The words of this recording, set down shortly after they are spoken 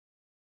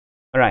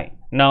Alright,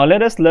 now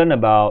let us learn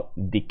about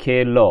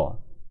decay law.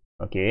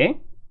 Okay,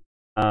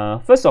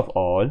 first of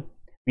all,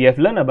 we have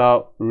learned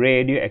about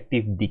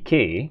radioactive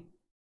decay.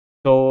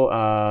 So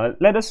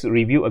let us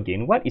review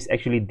again what is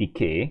actually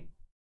decay.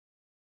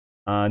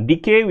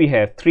 Decay, we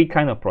have three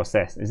kind of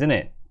process, isn't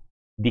it?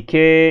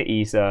 Decay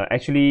is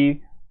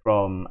actually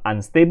from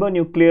unstable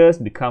nucleus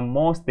become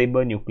more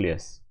stable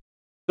nucleus.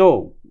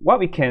 So what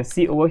we can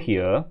see over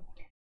here,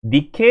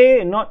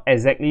 decay not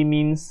exactly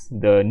means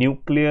the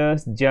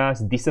nucleus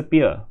just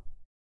disappear.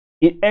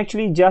 It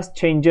actually just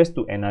changes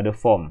to another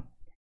form.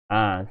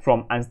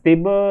 From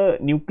unstable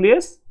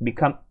nucleus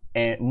become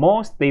a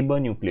more stable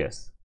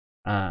nucleus.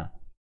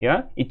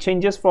 Yeah, it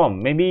changes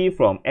from maybe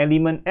from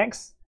element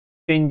X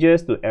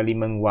changes to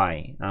element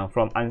Y.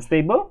 From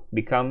unstable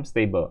become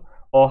stable,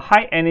 or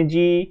high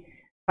energy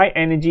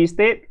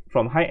state,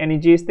 from high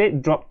energy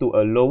state drop to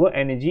a lower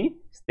energy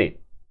state.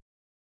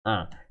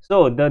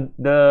 So the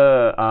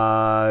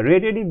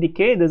radiative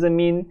decay doesn't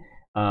mean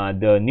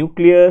the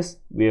nucleus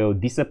will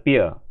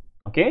disappear.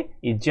 Okay,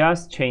 it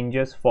just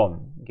changes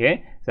form.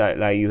 Okay, so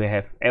like you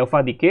have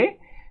alpha decay.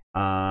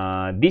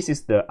 This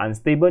is the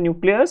unstable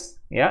nucleus,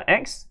 yeah,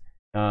 X.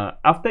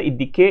 After it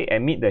decay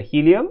emit the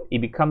helium,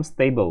 it becomes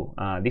stable.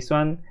 This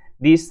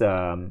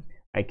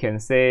I can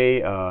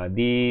say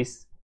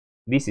this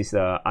is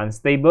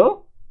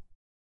unstable.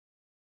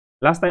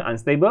 Last time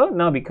unstable,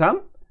 now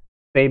become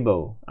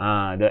stable.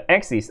 The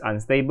X is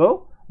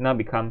unstable, now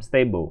become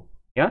stable.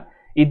 Yeah,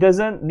 it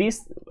doesn't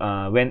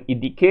when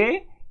it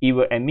decay, it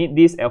will emit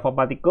this alpha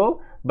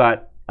particle,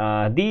 but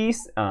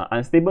this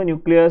unstable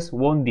nucleus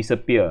won't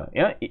disappear.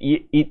 Yeah,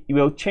 it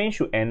will change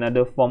to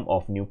another form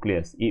of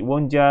nucleus. It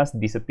won't just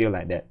disappear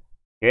like that.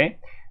 Okay,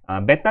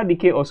 beta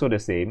decay also the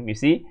same. You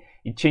see,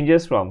 it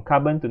changes from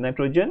carbon to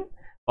nitrogen,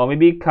 or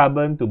maybe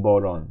carbon to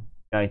boron.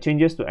 It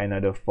changes to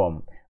another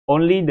form.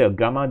 Only the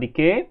gamma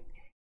decay,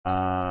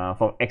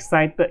 from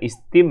excited, is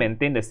still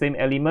maintain the same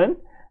element.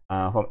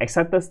 From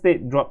excited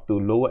state drop to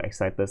lower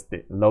excited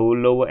state,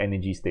 lower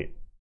energy state.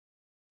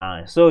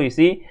 So you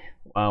see,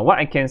 what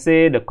I can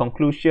say, the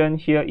conclusion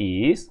here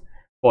is,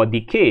 for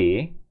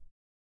decay,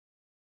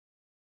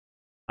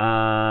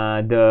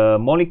 the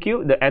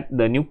molecule,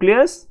 the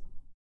nucleus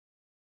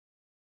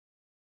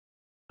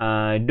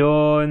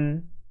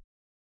don't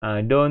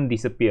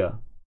disappear.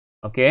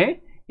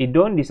 Okay, it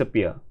don't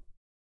disappear.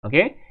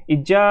 Okay,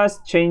 it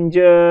just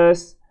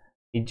changes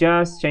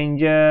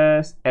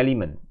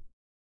element.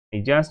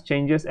 It just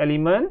changes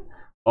element,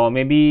 or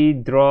maybe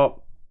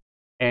drop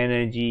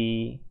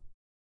energy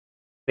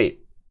state.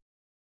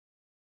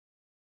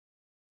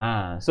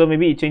 So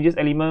maybe it changes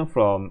element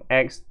from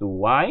X to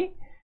Y,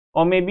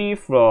 or maybe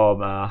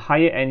from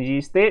higher energy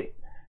state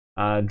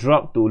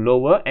drop to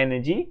lower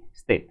energy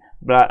state.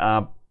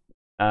 But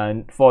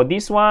for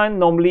this one,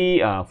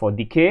 normally for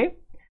decay,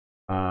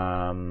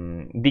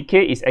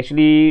 decay is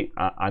actually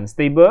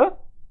unstable.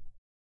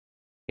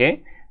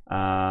 Okay,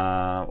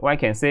 what I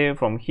can say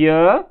from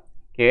here,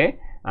 okay,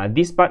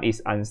 this part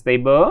is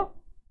unstable,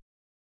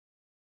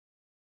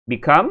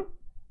 become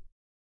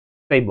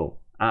stable.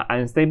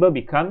 Unstable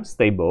becomes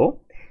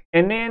stable,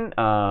 and then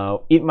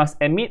it must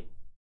emit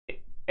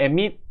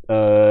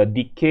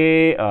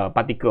decay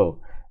particle.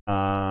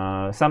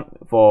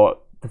 For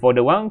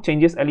the one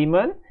changes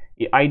element,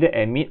 it either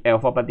emit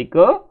alpha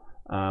particle,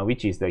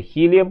 which is the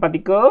helium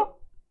particle,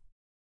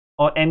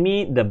 or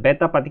emit the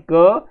beta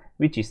particle,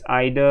 which is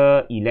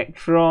either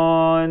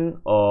electron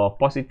or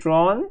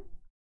positron.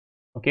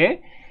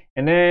 Okay,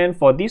 and then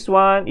for this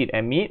one, it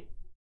emit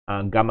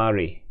gamma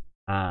ray.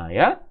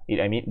 Yeah, it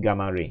emit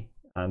gamma ray.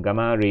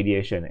 Gamma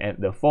radiation at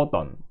the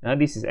photon.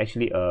 This is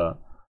actually a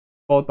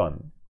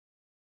photon.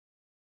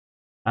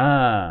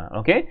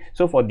 Okay,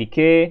 so for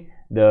decay,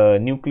 the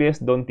nucleus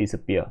don't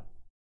disappear.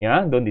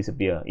 Yeah, don't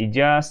disappear. It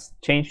just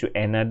change to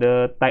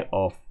another type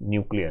of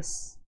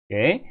nucleus.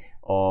 Okay,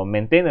 or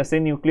maintain the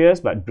same nucleus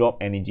but drop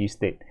energy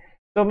state.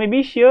 So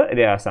maybe here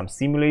there are some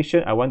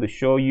simulation I want to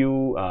show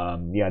you.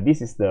 Yeah,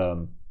 this is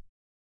the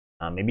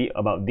maybe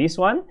about this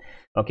one.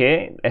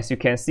 Okay, as you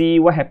can see,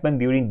 what happened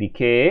during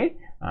decay.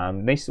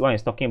 This one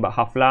is talking about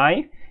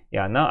half-life.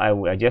 Yeah, now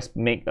I just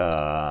make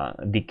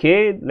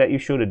decay, let you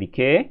show the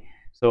decay.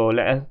 So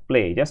let us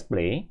play, just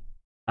play.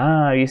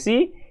 You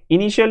see,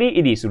 initially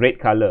it is red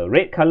color.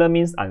 Red color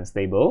means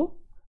unstable.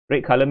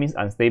 Red color means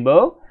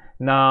unstable.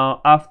 Now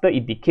after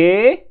it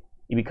decay,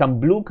 it become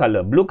blue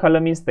color. Blue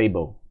color means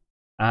stable.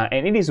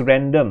 And it is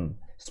random,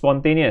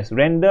 spontaneous.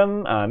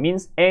 Random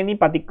means any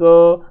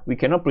particle, we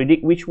cannot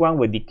predict which one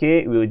will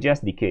decay, will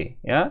just decay.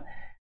 Yeah,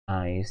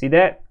 you see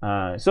that?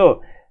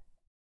 So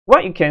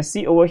what you can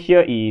see over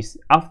here is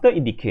after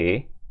it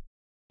decay,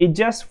 it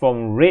just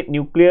from red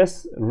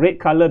nucleus, red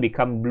color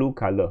become blue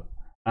color.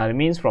 It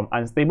means from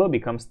unstable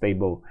becomes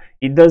stable.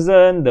 It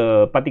doesn't,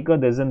 the particle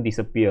doesn't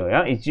disappear.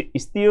 Yeah,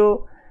 it's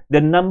still,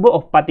 the number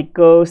of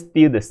particles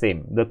still the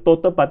same. The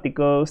total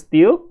particles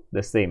still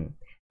the same.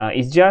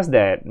 It's just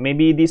that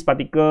maybe this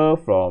particle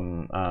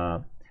from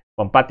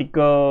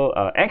particle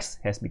X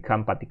has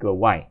become particle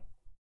Y.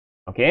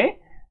 Okay.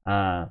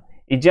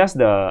 It's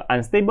just the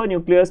unstable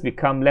nucleus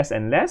become less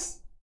and less,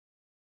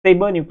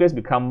 stable nucleus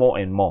become more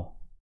and more.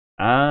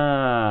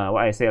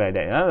 What I say like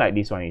that, like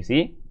this one, you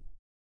see.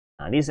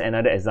 This is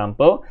another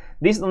example.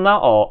 This now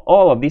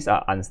all of these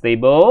are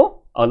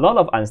unstable, a lot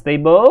of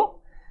unstable.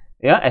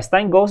 Yeah, as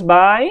time goes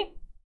by,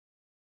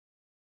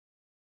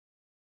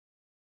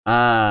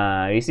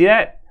 you see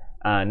that?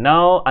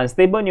 Now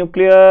unstable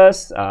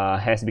nucleus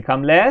has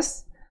become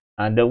less.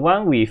 The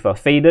one with a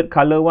faded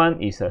color one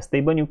is a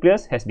stable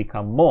nucleus, has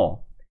become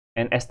more.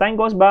 And as time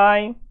goes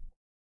by,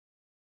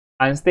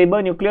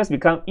 unstable nucleus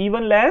become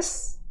even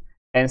less,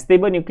 and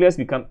stable nucleus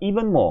become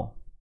even more.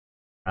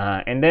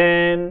 And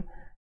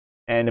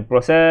the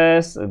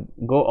process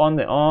go on,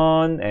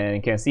 and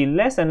you can see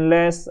less and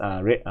less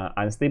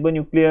unstable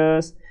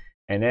nucleus,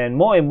 and then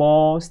more and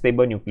more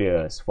stable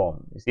nucleus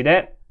form. You see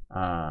that?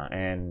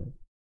 And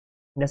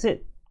that's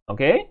it.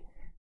 Okay.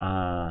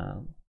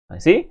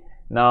 See,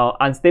 now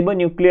unstable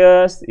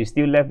nucleus is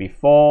still left with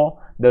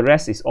 4. The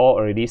rest is all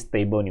already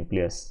stable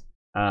nucleus.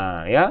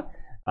 Yeah.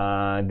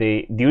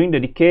 They during the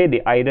decay they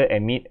either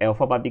emit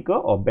alpha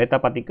particle or beta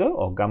particle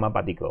or gamma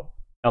particle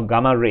or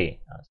gamma ray.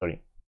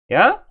 Sorry.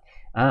 Yeah.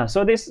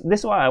 So this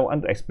is what I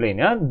want to explain.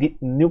 Yeah. The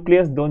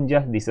nucleus don't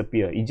just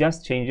disappear. It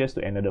just changes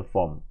to another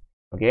form.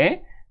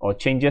 Okay. Or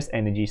changes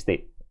energy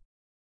state.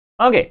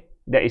 Okay.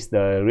 That is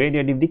the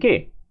radiative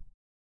decay.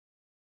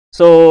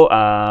 So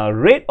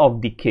rate of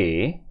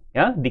decay.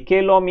 Yeah.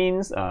 Decay law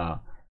means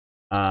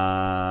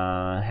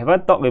have I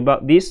talked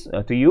about this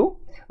to you?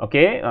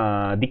 Okay,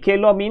 decay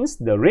law means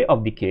the rate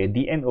of decay,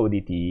 dN over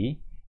dt,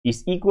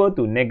 is equal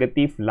to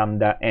negative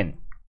lambda n.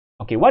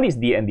 Okay, what is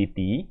dN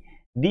dt?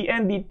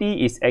 dN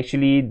dt is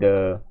actually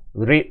the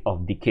rate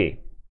of decay.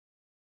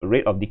 The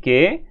rate of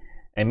decay,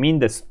 I mean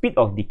the speed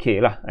of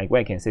decay lah. Like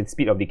I can say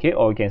speed of decay,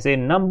 or you can say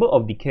number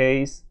of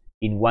decays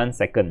in 1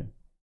 second.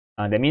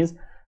 That means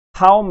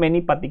how many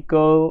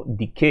particles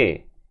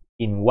decay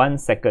in 1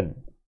 second.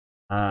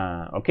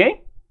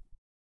 Okay.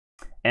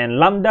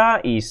 And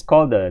lambda is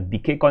called the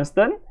decay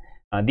constant.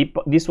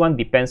 This one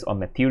depends on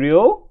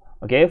material.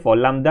 Okay, for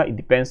lambda it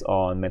depends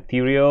on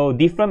material.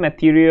 Different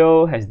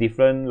material has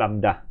different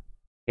lambda.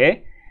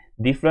 Okay,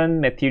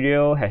 different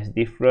material has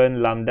different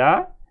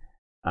lambda.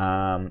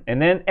 And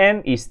then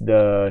n is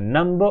the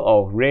number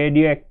of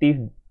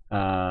radioactive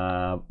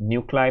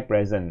nuclei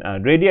present.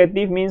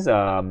 Radioactive means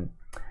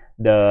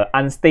the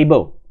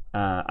unstable.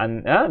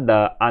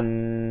 The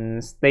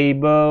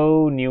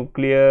unstable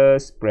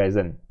nucleus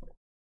present.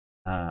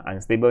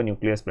 Unstable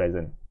nucleus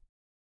present.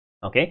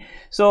 Okay,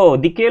 so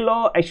decay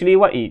law actually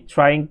what it's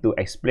trying to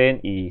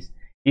explain is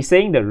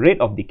saying the rate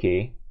of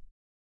decay,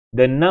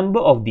 the number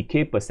of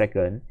decay per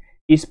second,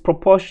 is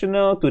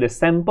proportional to the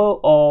sample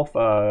of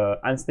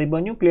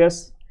unstable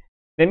nucleus.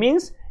 That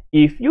means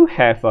if you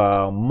have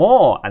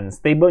more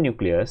unstable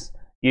nucleus,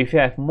 if you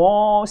have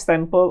more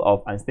sample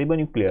of unstable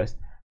nucleus,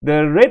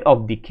 the rate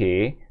of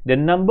decay, the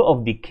number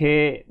of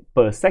decay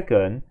per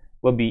second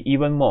will be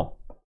even more.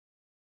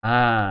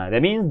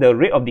 That means the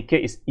rate of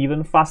decay is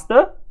even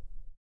faster.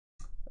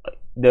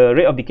 The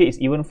rate of decay is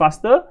even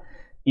faster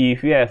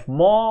if you have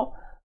more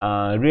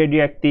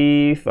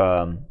radioactive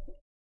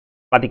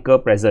particle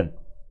present.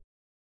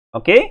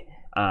 Okay,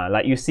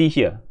 like you see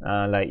here.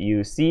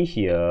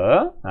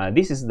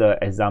 This is the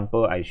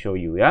example I show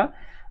you. Yeah,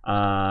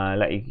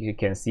 like you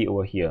can see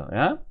over here.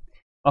 Yeah.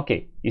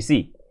 Okay, you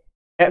see.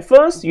 At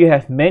first, you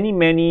have many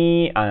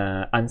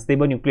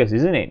unstable nucleus,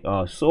 isn't it?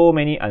 So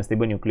many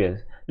unstable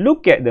nucleus.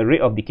 Look at the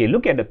rate of decay.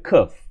 Look at the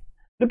curve.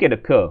 Look at the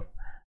curve.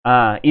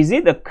 Is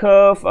it the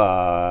curve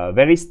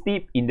very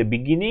steep in the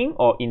beginning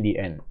or in the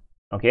end?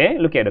 Okay,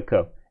 look at the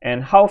curve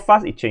and how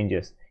fast it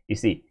changes. You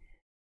see,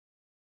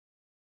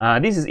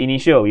 this is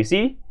initial. You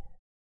see,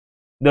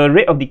 the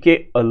rate of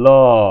decay a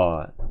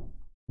lot,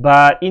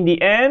 but in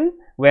the end,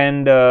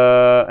 when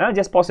the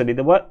just pause a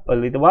little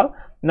while.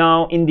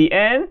 Now, in the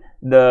end,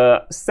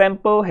 the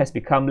sample has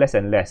become less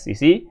and less. You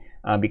see,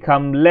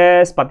 become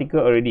less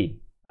particle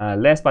already.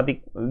 Less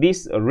particle.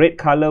 This red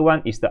color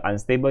one is the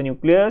unstable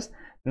nucleus.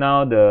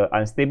 Now the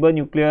unstable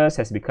nucleus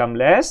has become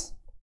less.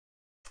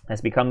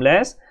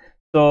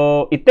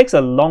 So it takes a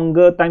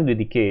longer time to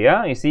decay.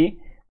 Yeah, you see,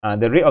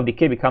 the rate of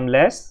decay become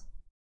less.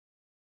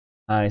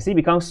 You see,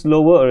 becomes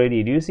slower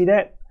already. Do you see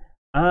that?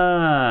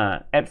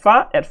 At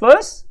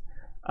first,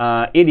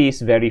 it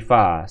is very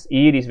fast.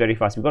 It is very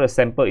fast because the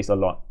sample is a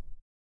lot.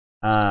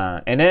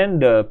 And then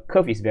the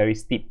curve is very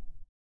steep.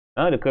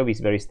 The curve is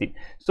very steep.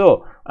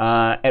 So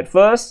at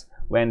first,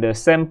 when the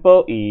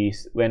sample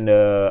is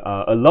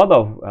a lot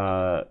of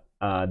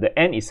the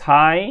n is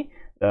high,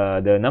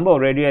 the number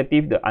of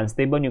radioactive, the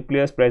unstable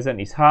nucleus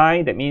present is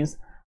high. That means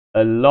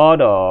a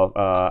lot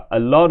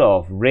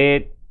of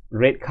red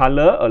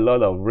color, a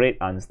lot of red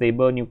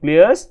unstable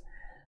nucleus.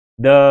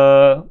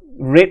 The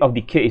rate of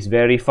decay is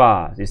very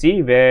fast. You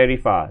see, very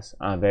fast,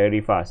 very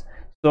fast.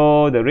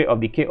 So the rate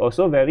of decay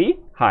also very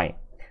high.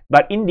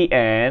 But in the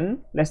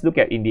end, let's look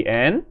at in the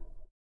end.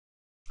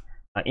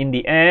 In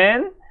the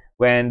end,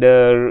 when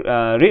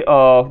the rate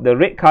of the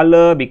red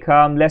color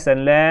become less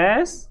and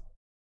less,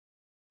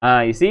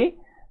 you see,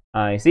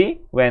 You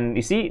see, when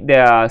you see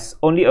there's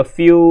only a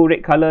few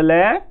red color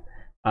left.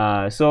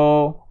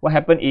 So what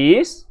happened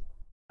is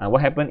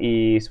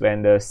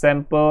when the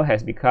sample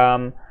has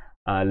become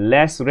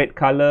less red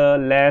color,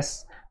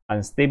 less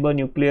unstable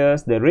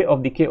nucleus, the rate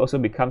of decay also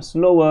becomes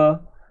slower.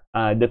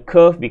 The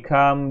curve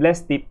become less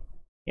steep.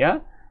 Yeah,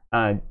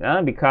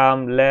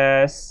 become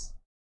less.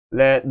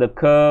 The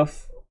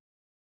curve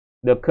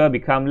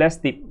become less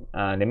steep.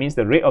 That means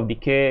the rate of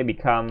decay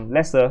become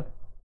lesser.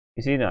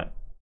 You see not?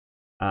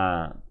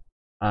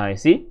 You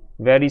see,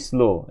 very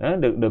slow.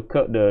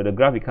 The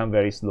graph become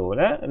very slow.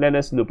 Let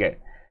us look at.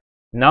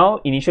 Now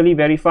initially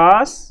very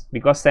fast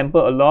because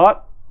sample a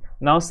lot.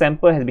 Now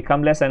sample has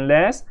become less and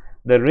less.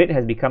 The rate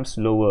has become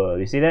slower.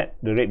 You see that?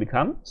 The rate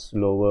become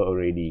slower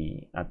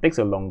already. Takes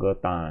a longer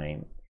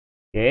time.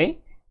 Okay.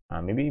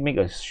 Maybe make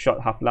a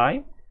short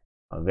half-life.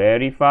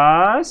 Very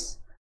fast.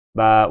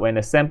 But when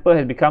the sample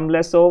has become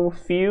less so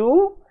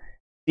few,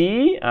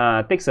 see,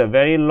 takes a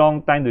very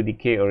long time to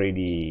decay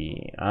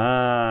already.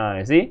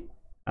 You see?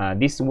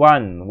 This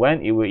one,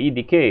 when it will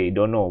decay,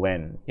 don't know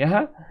when.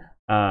 Yeah.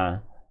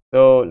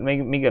 So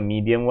make a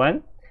medium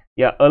one.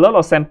 Yeah, a lot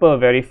of sample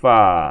very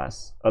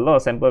fast. A lot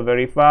of sample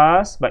very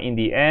fast, but in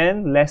the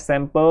end, less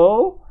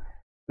sample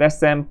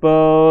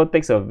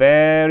takes a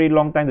very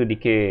long time to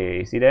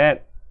decay. See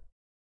that?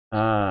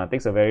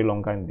 Takes a very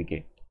long time to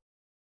decay.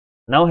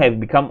 Now have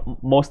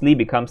mostly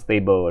become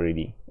stable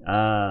already.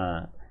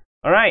 All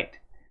right.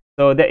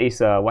 So that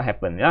is what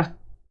happened. Yeah.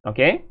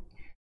 Okay.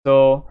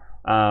 So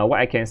what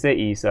I can say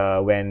is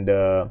when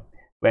the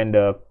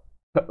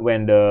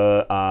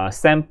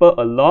sample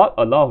a lot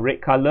of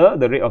red color,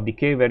 the rate of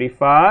decay very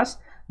fast,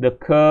 the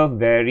curve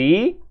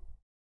very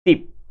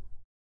steep.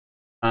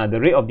 The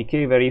rate of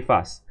decay very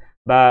fast.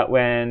 But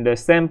when the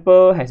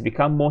sample has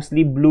become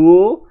mostly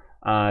blue,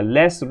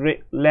 less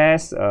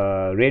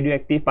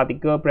radioactive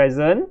particle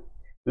present,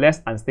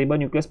 less unstable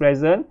nucleus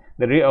present,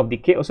 the rate of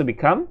decay also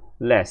become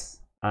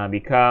less.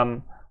 Very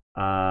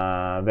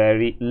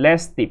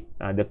less steep.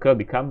 The curve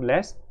become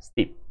less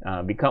steep.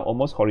 Become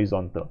almost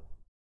horizontal.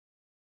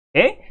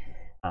 Okay.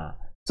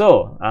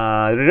 So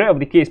the rate of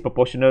decay is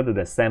proportional to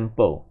the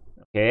sample.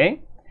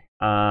 Okay.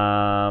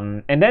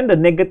 And then the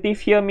negative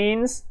here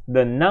means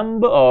the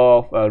number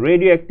of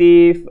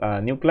radioactive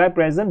nuclei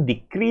present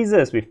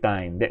decreases with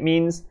time. That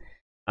means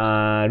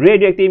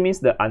radioactive means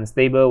the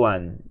unstable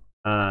one.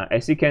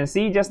 As you can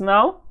see just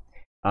now,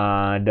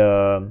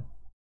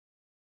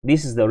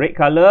 this is the red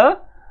color.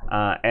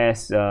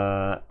 As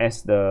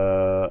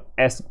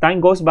time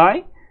goes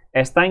by,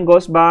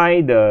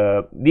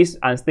 this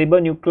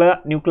unstable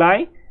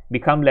nuclei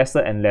become lesser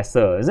and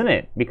lesser, isn't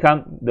it?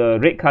 The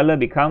red color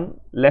become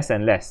less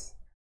and less,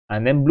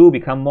 and then blue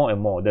become more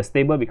and more. The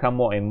stable become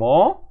more and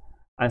more,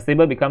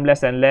 unstable become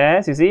less and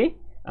less. You see,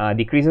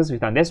 decreases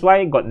with time. That's why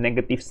it got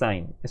negative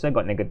sign.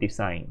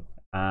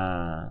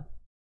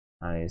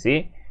 You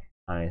see,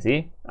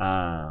 okay.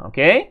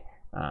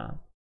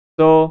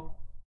 So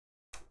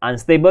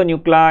unstable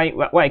nuclei.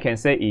 What I can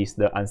say is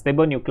the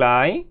unstable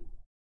nuclei.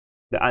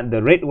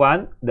 The red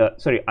one,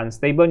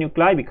 unstable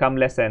nuclei become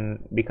less and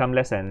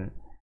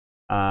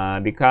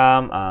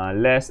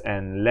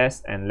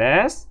less,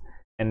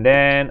 and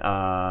then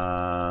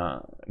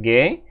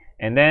okay,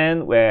 and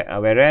then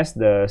whereas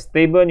the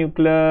stable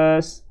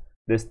nucleus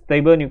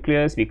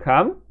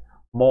become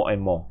more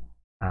and more.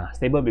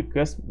 Stable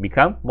nucleus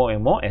become more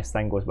and more as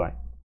time goes by.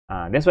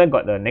 That's why I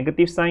got the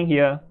negative sign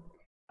here.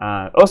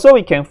 Also,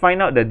 we can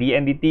find out the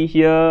dNdt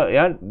here.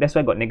 Yeah, that's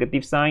why I got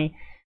negative sign.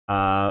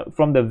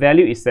 From the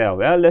value itself.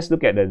 Well, let's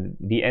look at the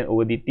dN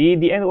over dt.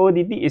 dN over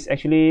dt is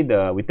actually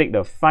we take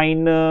the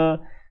final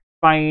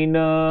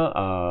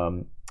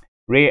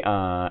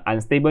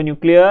unstable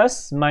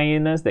nucleus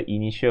minus the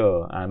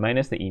initial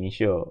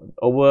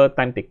over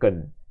time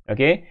taken.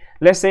 Okay,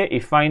 let's say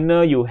if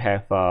final you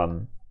have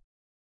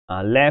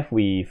left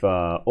with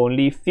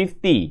only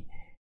 50.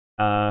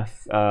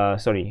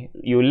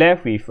 You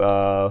left with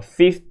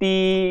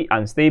 50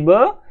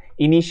 unstable.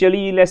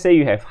 Initially, let's say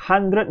you have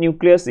 100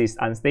 nucleus is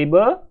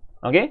unstable.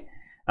 Okay,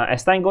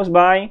 as time goes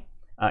by,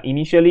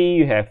 initially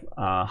you have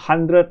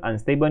 100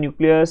 unstable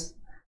nucleus,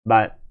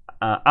 but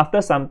after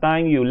some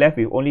time you left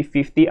with only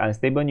 50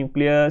 unstable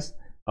nucleus.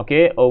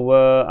 Okay,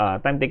 over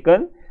time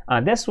taken.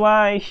 That's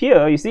why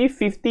here you see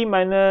 50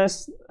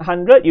 minus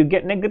 100, you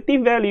get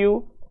negative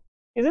value,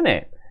 isn't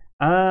it?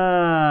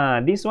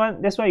 This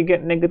one, that's why you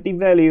get negative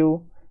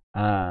value.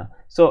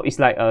 So it's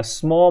like a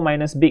small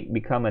minus big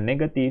become a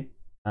negative.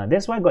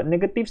 That's why I got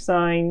negative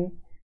sign.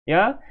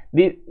 Yeah,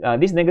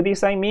 this negative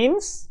sign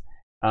means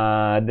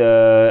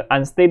the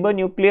unstable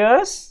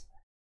nucleus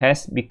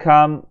has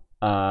become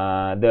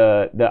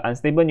the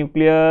unstable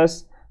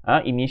nucleus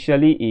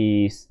initially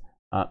is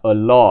a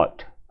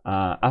lot.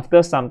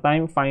 After some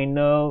time,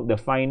 the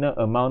final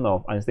amount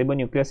of unstable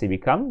nucleus will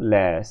become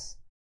less.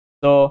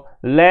 So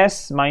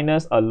less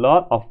minus a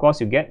lot, of course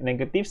you get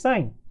negative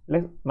sign.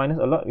 Less minus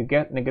a lot, you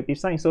get negative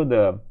sign. So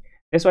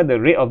that's why the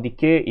rate of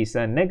decay is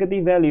a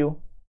negative value.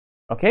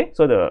 Okay,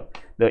 so the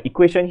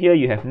equation here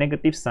you have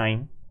negative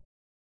sign.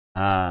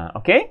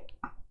 Okay,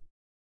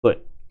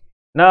 good.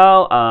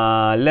 Now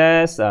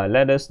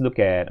let us look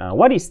at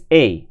what is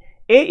A.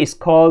 A is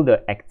called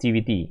the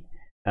activity.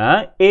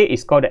 A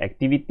is called the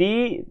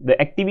activity. The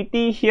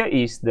activity here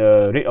is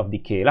the rate of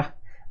decay lah.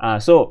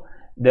 So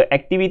the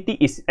activity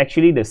is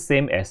actually the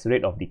same as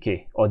rate of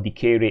decay, or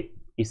decay rate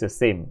is the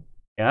same.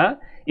 Yeah,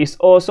 it's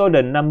also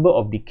the number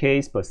of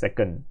decays per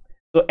second.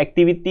 So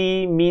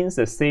activity means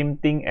the same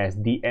thing as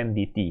dm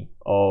dt,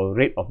 or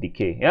rate of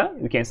decay. Yeah,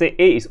 we can say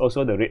A is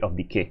also the rate of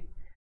decay.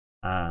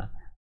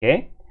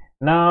 Okay.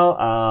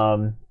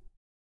 Now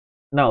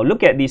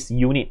look at this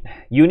unit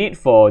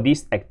for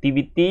this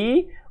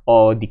activity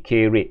or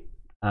decay rate.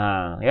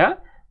 Yeah,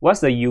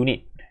 what's the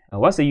unit?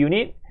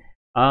 The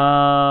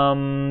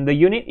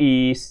unit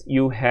is,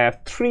 you have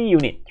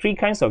three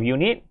kinds of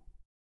unit.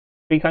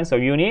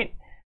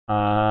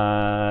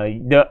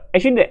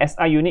 Actually the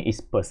SI unit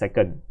is per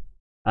second.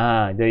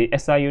 The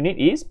SI unit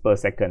is per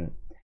second.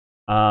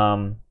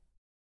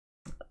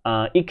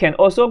 It can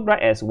also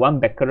write as 1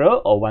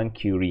 becquerel or 1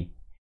 curie.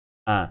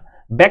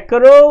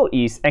 Becquerel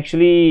is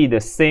actually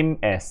the same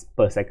as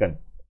per second.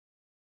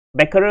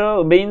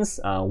 Becquerel means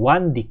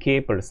 1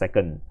 decay per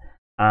second.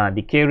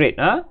 Decay rate.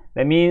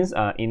 That means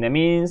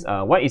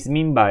what is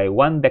mean by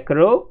 1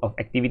 becquerel of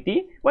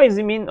activity? What does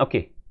it mean?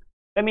 Okay,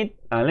 let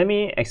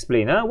me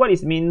explain. What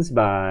it means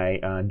by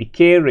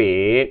decay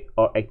rate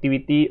or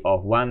activity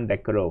of 1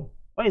 becquerel.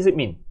 What does it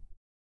mean?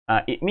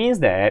 It means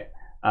that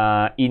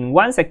in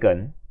 1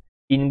 second,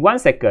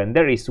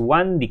 there is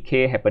 1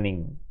 decay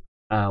happening.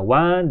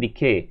 1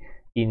 decay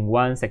in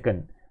 1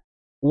 second.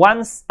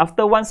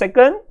 After 1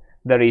 second,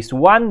 there is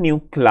 1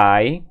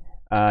 nuclei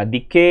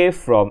decay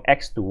from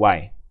X to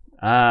Y.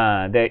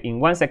 In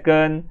 1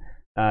 second,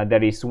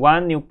 there is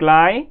 1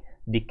 nuclei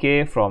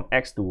decay from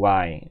X to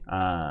Y.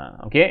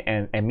 Okay,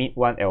 and emit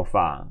 1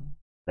 alpha,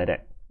 like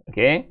that.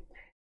 Okay,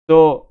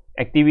 so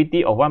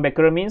activity of 1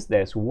 becquerel means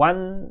there's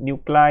 1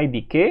 nuclei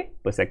decay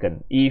per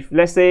second. If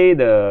let's say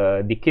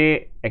the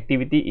decay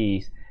activity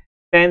is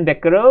 10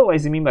 becquerel, what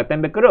does it mean by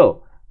 10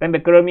 becquerel? 10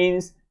 becquerel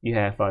means you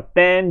have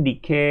 10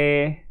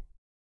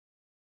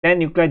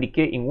 nuclei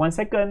decay in 1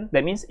 second.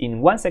 That means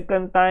in 1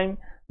 second time,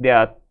 there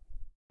are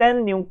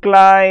 10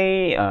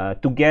 nuclei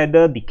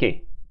together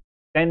decay.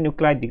 10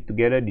 nuclei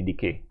together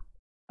decay.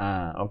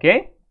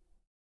 Okay.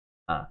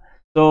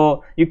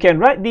 So you can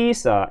write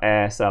this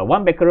as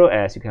 1 becquerel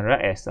as you can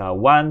write as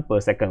 1 per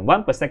second.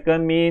 1 per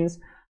second means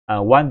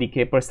 1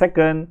 decay per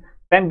second.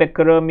 10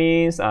 becquerel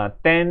means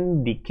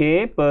 10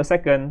 decay per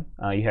second.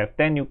 You have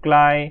 10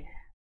 nuclei.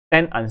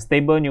 10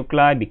 unstable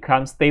nuclei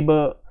become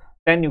stable.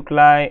 10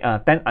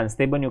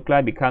 unstable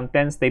nuclei become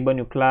 10 stable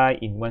nuclei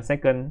in 1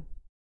 second.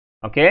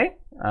 Okay.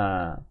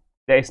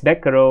 There is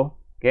becquerel.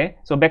 Okay.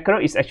 So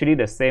becquerel is actually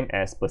the same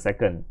as per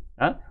second.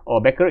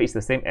 Or becquerel is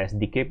the same as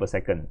decay per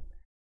second.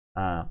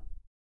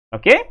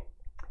 Okay.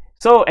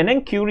 So, and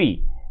then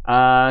curie.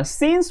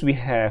 Since we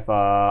have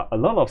a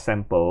lot of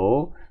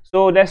sample,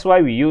 so that's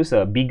why we use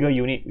a bigger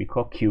unit we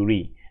call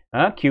curie.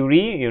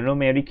 Curie, you know,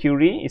 Marie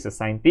Curie is a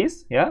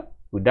scientist, yeah,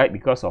 who died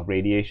because of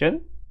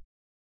radiation.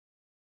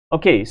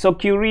 Okay, so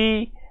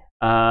Curie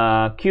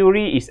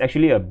is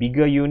actually a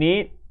bigger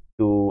unit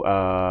to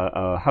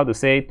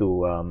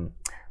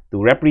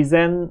to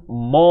represent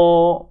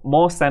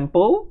more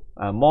sample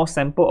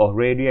of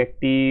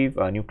radioactive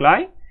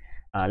nuclei.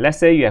 Let's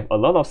say you have a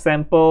lot of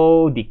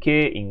sample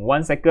decay in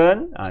 1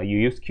 second. You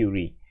use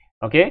Curie.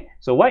 Okay,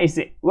 so what is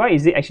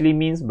it actually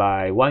means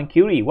by 1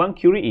 Curie? 1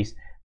 Curie is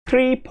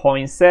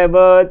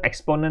 3.7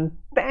 exponent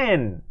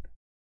 10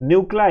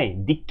 nuclei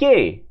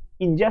decay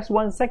in just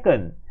 1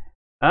 second.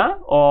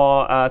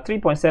 Or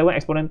 3.7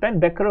 exponent 10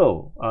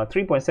 becquerel.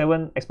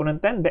 3.7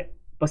 exponent 10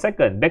 per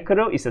second.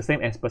 Becquerel is the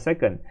same as per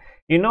second.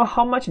 You know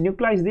how much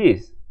nuclei is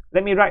this?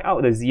 Let me write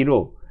out the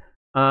 0.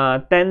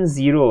 10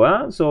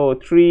 0. So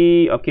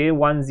 3, okay,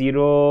 1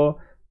 0,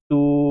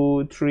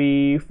 2,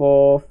 3,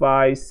 4,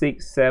 5,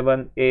 6,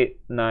 7, 8,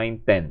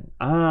 9, 10.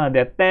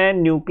 There are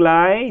 10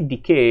 nuclei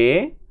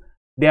decay.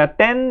 There are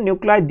 10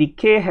 nuclei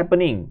decay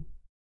happening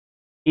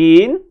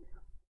in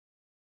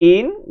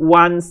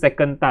 1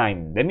 second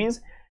time. That means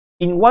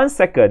in 1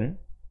 second,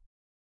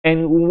 and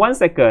in 1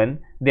 second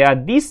there are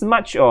this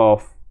much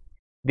of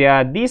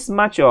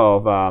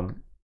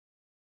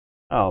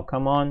oh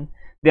come on,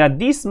 there are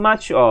this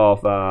much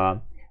of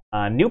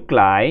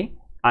nuclei,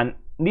 and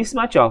this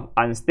much of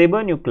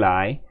unstable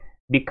nuclei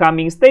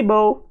becoming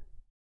stable.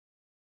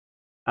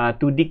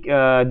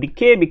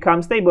 Decay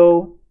becomes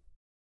stable.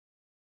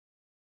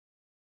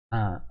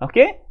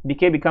 Okay,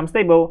 decay becomes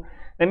stable.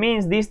 That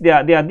means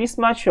there are this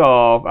much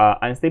of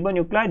unstable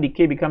nuclei,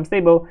 decay becomes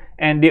stable,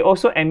 and they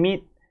also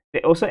emit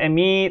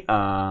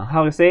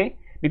how to say,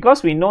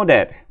 because we know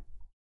that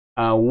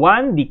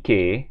one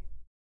decay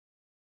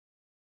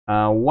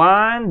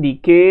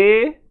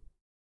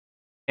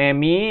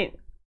emit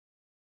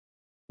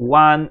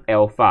 1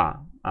 alpha,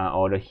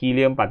 or the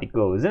helium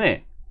particle, isn't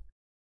it?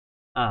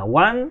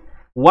 One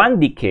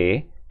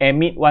decay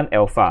emit 1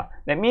 alpha.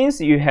 That means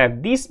you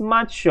have this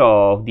much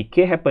of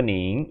decay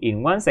happening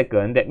in 1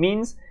 second. That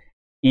means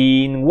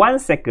in 1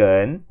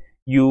 second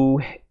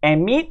you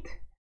emit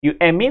You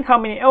emit how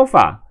many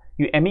alpha?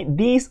 You emit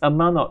this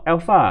amount of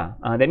alpha.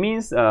 That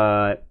means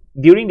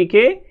during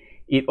decay,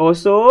 it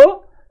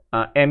also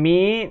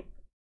emit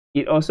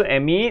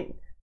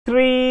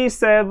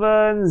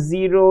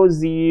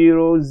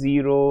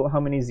 37000. How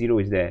many zero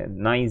is there?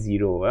 90.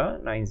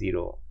 90.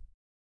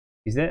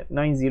 Is that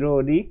 90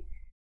 already?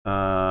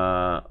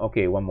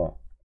 Okay, one more.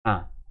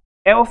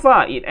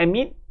 Alpha, it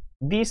emit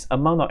this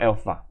amount of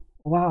alpha.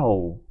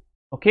 Wow.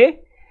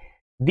 Okay,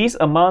 this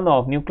amount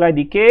of nuclei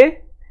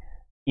decay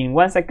in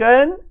 1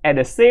 second. At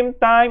the same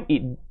time,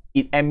 it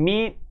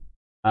emit,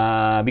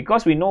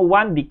 because we know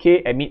one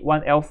decay emit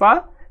one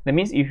alpha. That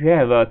means if you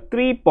have a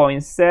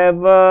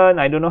 3.7,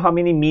 I don't know how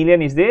many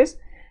million is this.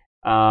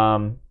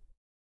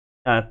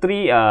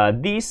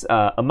 This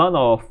amount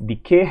of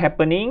decay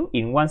happening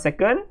in 1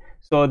 second.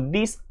 So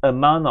this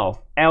amount of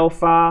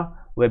alpha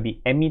will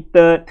be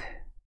emitted.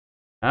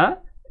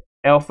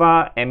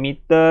 Alpha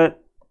emitted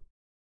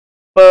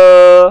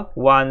per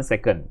 1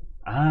 second.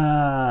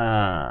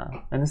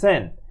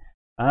 Understand?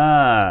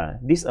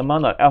 This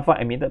amount of alpha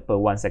emitted per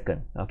 1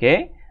 second.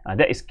 Okay,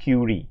 that is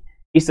Curie.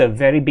 It's a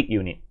very big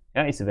unit.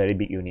 It's a very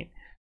big unit.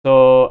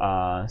 So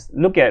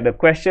look at the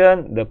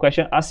question. The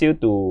question asks you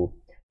to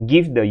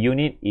give the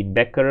unit in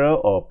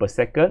becquerel or per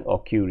second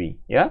or Curie.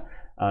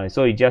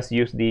 So you just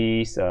use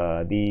this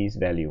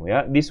value.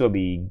 This will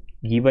be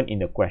given in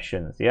the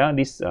questions.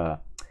 This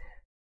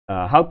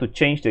how to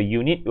change the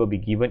unit will be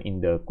given in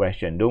the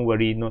question. Don't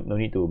worry, no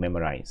need to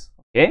memorize.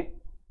 Okay.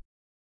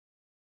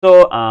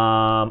 So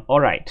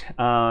all right.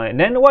 And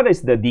then what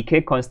is the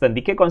decay constant?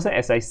 Decay constant,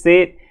 as I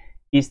said,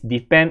 is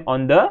depend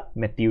on the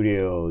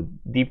material,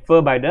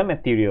 differ by the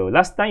material.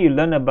 Last time you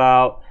learn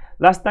about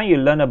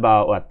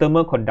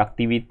thermal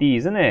conductivity,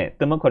 isn't it?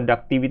 Thermal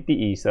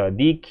conductivity is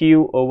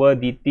dq over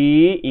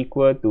dt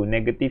equal to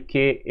negative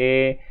ka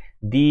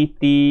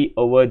dt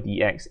over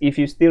dx, if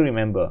you still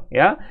remember.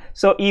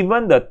 So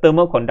even the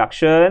thermal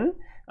conduction,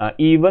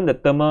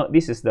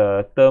 this is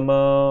the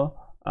thermal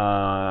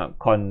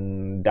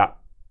conduction,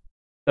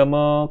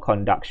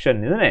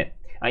 isn't it?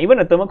 Even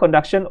the thermal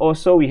conduction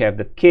also, we have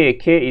the K.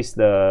 K is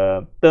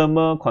the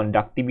thermal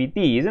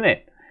conductivity, isn't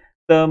it?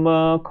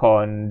 Thermal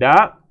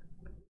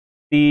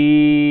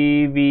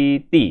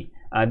conductivity.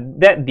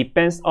 That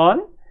depends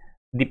on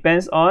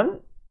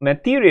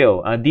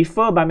material.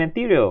 Differ by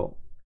material.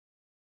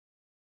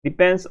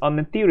 Depends on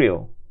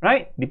material,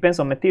 right? Depends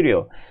on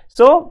material.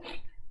 So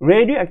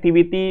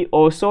radioactivity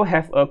also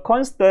have a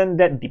constant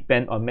that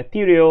depend on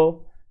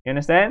material. You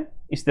understand?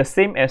 It's the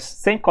same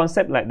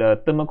concept like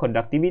the thermal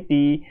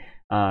conductivity.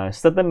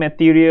 Certain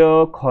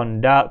material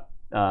conduct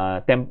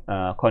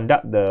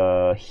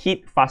the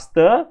heat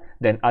faster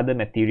than other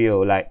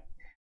material, like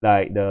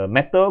the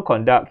metal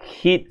conduct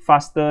heat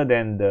faster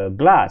than the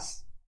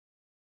glass.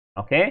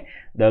 Okay,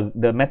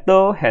 the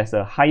metal has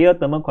a higher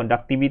thermal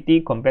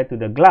conductivity compared to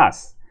the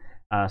glass.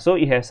 So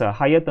it has a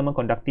higher thermal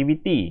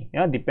conductivity.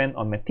 Depend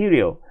on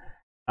material.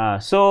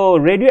 So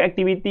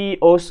radioactivity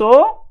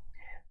also,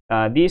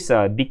 this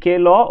decay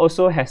law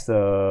also has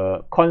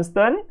a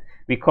constant.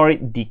 We call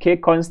it decay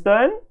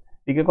constant.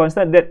 Decay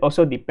constant that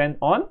also depend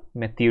on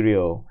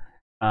material.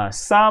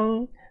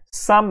 Some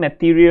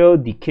material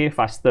decay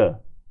faster.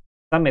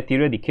 Some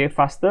material decay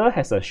faster,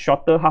 has a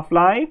shorter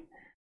half-life.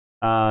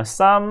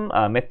 Some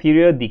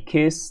material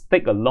decays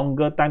take a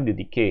longer time to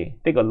decay.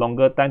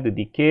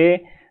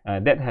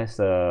 That has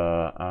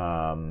a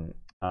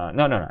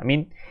I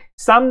mean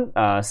some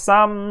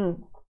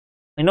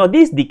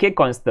this decay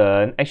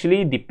constant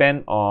actually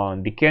depend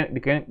on decay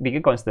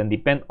constant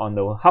depend on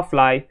the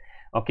half-life.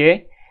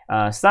 Okay,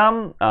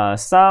 some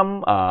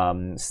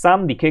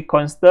decay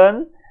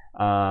constant,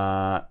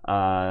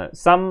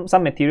 some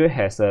material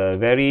has a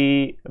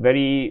very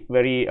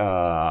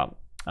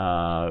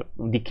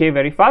decay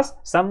very fast.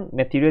 Some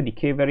material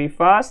decay very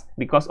fast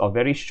because of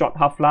very short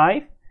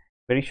half-life,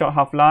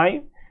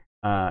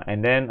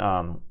 and then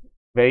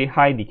very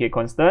high decay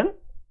constant.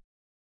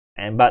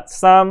 But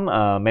some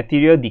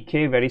material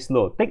decay very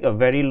slow, take a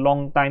very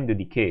long time to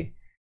decay.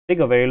 Has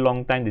a very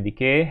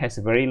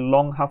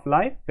long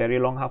half-life,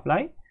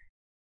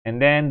 and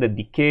then the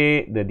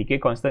decay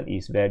constant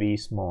is very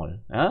small.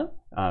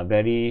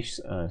 Very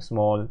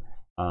small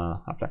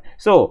half-life.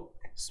 So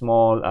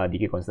small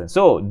decay constant.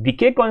 So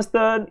decay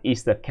constant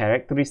is the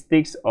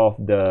characteristics of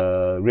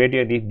the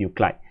radioactive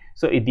nuclide.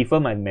 So it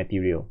differs by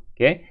material.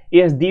 Okay,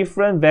 it has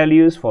different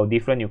values for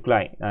different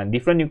nuclide.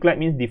 Different nuclide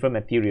means different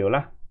material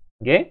lah.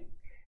 Okay,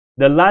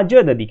 the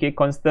larger the decay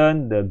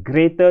constant, the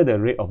greater the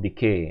rate of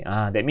decay.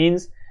 That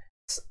means,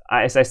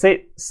 as I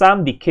said,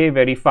 some decay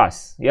very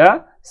fast.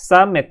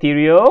 Some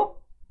material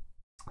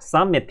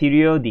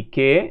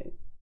decay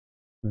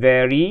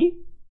very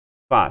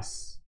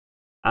fast.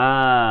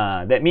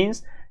 That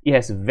means it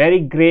has very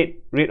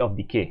great rate of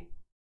decay.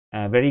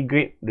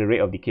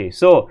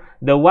 So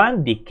the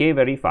one decay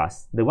very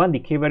fast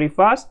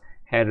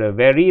had a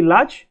very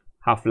large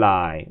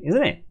half-life,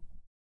 isn't it?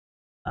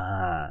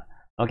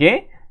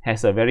 Okay,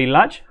 has a very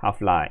large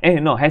half-life.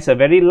 Has a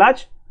very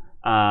large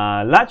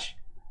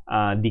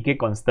decay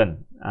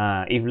constant.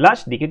 If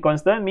large decay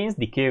constant means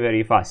decay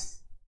very fast.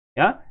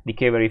 Yeah,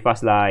 decay very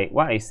fast, like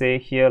what I say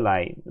here,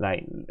 like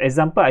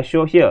example I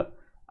show here.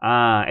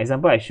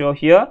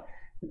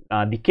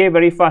 Decay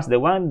very fast. The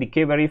one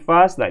decay very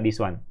fast, like this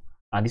one.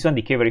 This one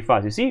decay very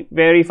fast. You see,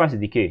 very fast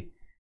decay.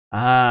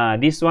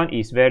 This one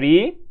is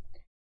very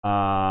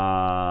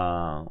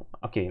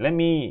okay. Let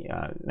me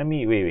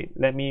wait.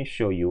 Let me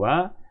show you.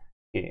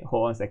 Okay,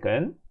 hold on a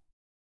second.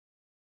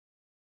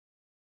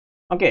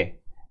 Okay,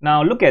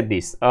 now look at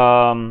this.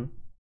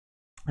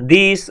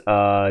 This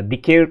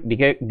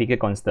decay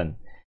constant.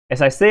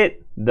 As I said,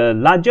 the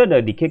larger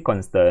the decay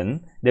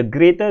constant, the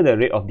greater the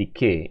rate of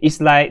decay. It's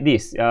like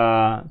this.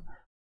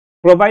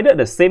 Provided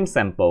the same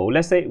sample,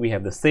 let's say we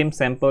have the same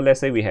sample. Let's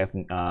say we have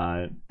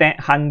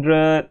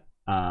 100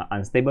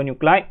 unstable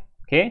nuclide.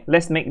 Okay,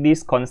 let's make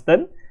this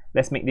constant.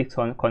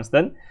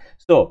 Constant.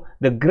 So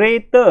the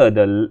greater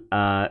the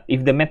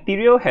if the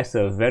material has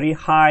a very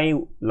high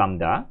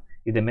lambda,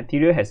 if the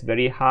material has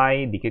very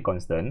high decay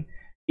constant,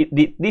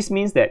 this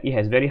means that it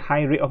has very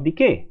high rate of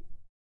decay.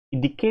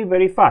 It decay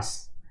very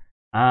fast.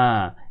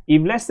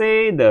 If let's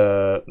say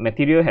the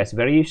material has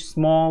very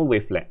small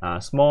wavelength,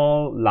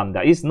 small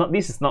lambda, this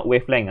is not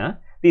wavelength.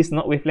 This is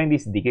not wavelength.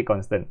 This is decay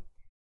constant.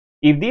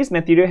 If this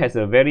material has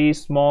a very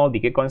small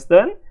decay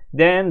constant,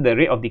 then the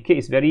rate of decay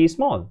is very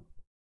small.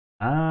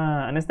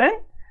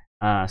 Understand?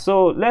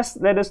 So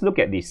let us look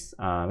at this.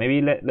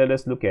 Maybe let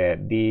us look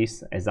at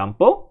this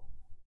example.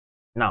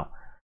 Now,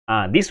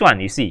 this one,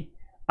 you see,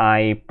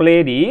 I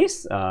play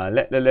this.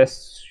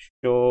 Let's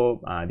show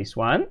this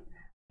one.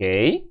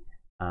 Okay.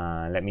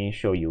 Let me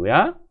show you.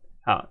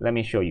 Let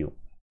me show you.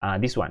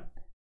 This one.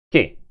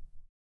 Okay.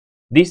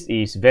 This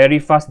is very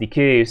fast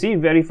decay. You see,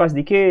 very fast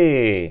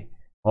decay.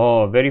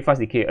 Oh, very fast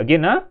decay.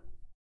 Again,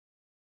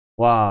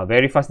 wow,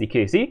 very fast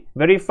decay. See,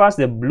 very fast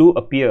the blue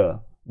appear,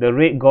 the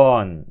red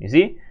gone. You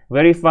see,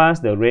 very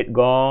fast the red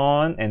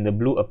gone and the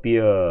blue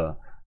appear.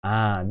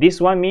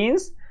 This one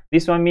means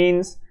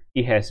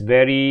it has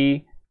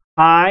very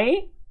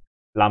high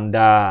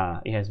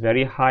lambda. It has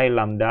very high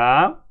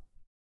lambda.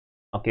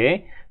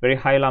 Okay, very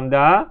high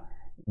lambda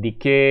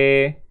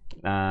decay,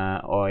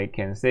 or I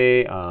can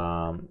say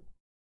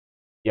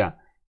yeah,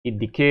 it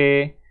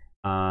decay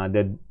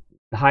the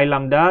high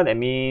lambda. That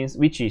means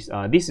which is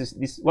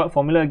this what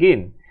formula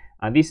again?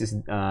 This is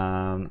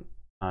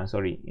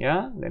sorry,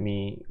 yeah, let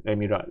me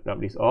rub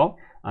this off.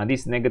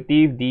 This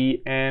negative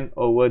dn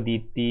over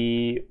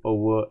dt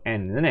over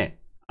n, isn't it?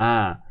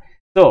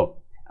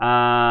 So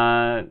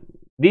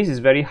this is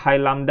very high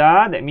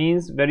lambda. That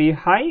means very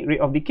high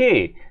rate of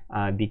decay.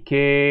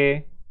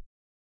 Decay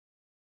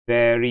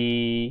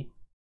very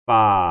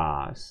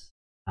fast.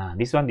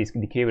 This one is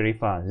decay very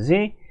fast.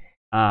 See,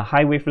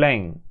 high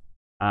wavelength,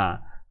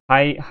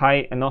 high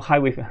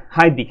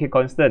decay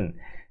constant,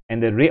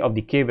 and the rate of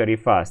decay very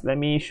fast. Let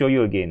me show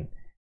you again.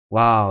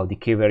 Wow,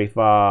 decay very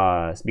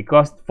fast,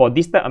 because for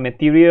this type of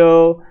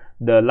material,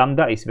 the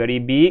lambda is very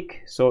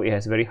big, so it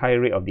has very high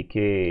rate of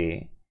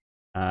decay.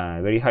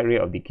 Very high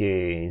rate of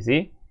decay. You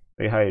see,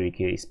 very high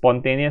decay,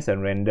 spontaneous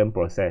and random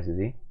process. You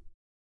see,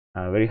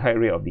 very high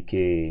rate of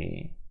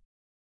decay.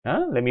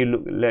 Let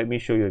me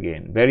show you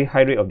again. Very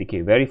high rate of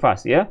decay, very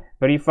fast. Yeah,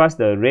 very fast.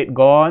 The red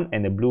gone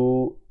and the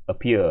blue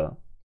appear.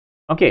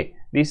 Okay,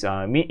 this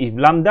if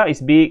lambda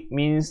is big,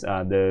 means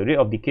the rate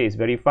of decay is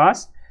very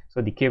fast,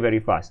 so decay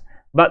very fast.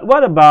 But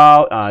what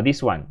about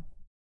this one?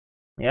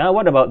 Yeah,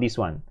 what about this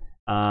one?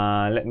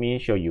 Let me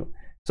show you.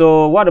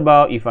 So what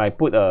about if I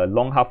put a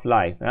long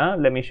half-life?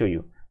 Let me show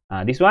you.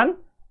 This one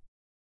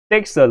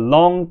takes a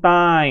long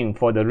time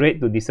for the red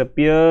to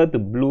disappear, to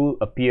blue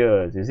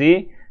appears. You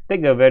see,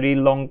 take a very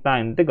long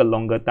time, take a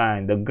longer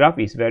time. The graph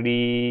is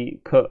very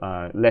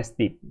less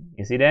steep.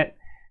 You see that?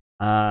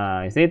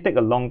 You see, take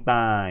a long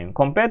time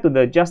compared to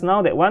the just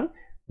now that one.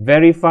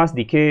 Very fast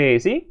decay.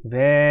 See,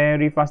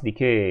 very fast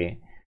decay.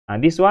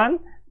 This one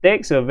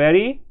takes a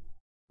very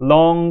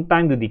long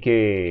time to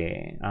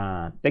decay.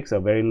 Takes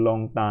a very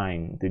long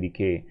time to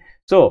decay.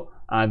 So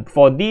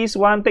for this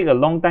one, take a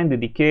long time to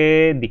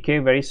decay. Decay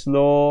very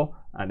slow.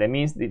 That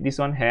means this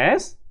one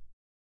has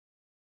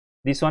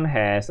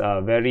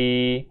a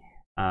very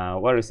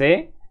what to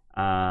say?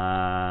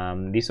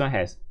 This one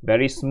has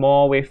very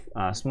small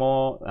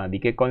small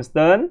decay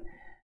constant.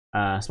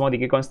 Small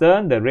decay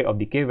constant. The rate of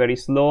decay very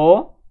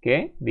slow.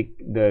 Okay,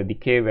 the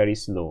decay very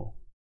slow.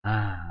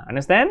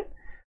 Understand?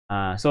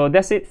 So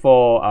that's it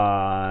for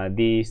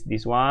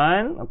this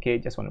one. Okay,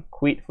 just want to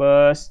quit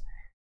first,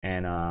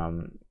 and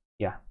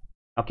yeah.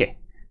 Okay,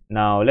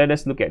 now let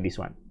us look at this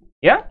one.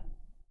 Yeah.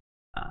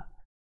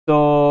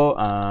 So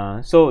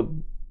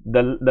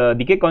the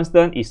decay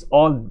constant is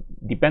all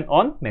depend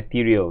on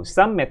material.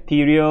 Some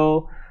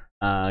material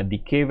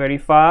decay very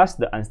fast.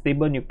 The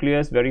unstable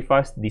nucleus very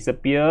fast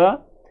disappear.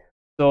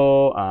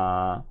 So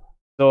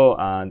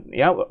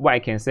yeah, what I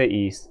can say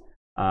is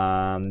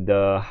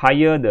the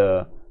higher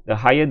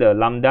the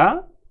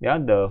lambda, yeah,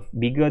 the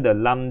bigger the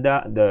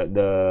lambda,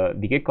 the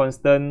decay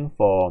constant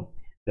for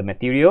the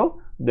material,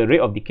 the rate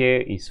of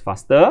decay is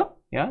faster.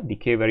 Yeah,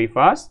 decay very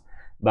fast.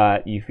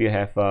 But if you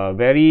have a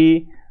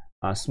very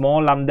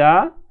small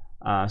lambda,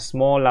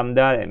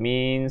 that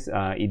means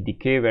it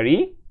decay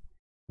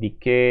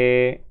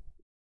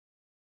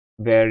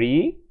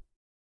very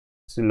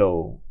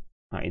slow.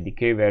 It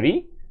decay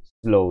very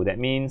slow. That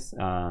means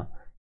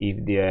if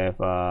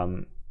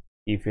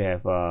you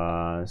have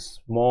a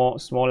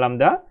small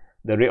lambda,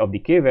 the rate of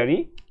decay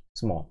very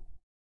small.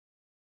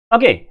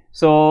 Okay,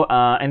 so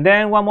and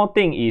then one more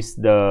thing is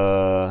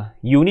the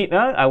unit.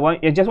 I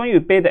just want you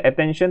to pay the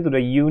attention to the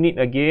unit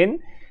again.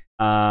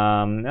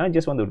 I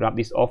just want to rub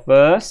this off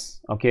first.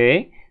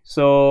 Okay,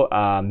 so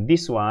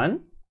this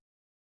one,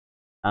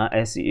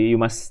 as you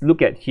must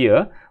look at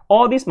here,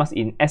 all this must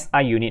in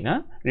SI unit.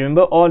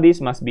 Remember, all this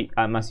must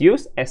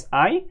use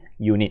SI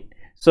unit.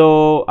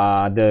 So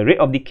the rate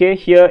of decay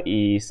here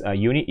is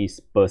unit is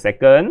per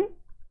second.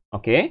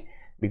 Okay,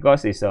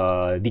 because it's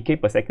a decay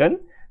per second.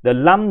 The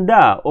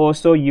lambda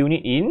also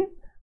unit in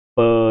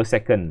per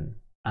second.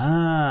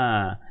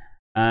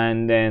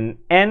 And then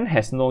n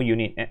has no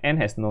unit.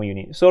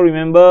 So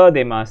remember,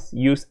 they must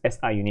use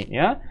SI unit.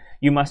 Yeah,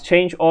 you must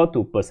change all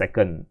to per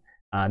second.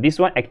 This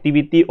one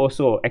activity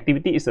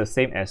is the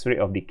same as rate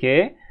of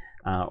decay.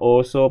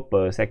 Also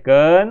per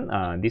second.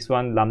 This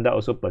one lambda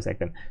also per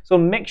second. So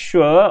make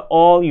sure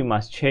all you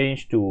must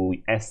change to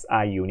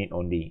SI unit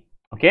only.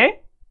 Okay.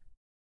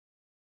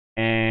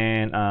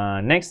 And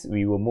next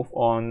we will move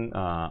on.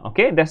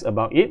 Okay, that's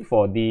about it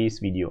for this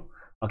video.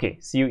 Okay,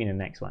 see you in the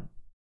next one.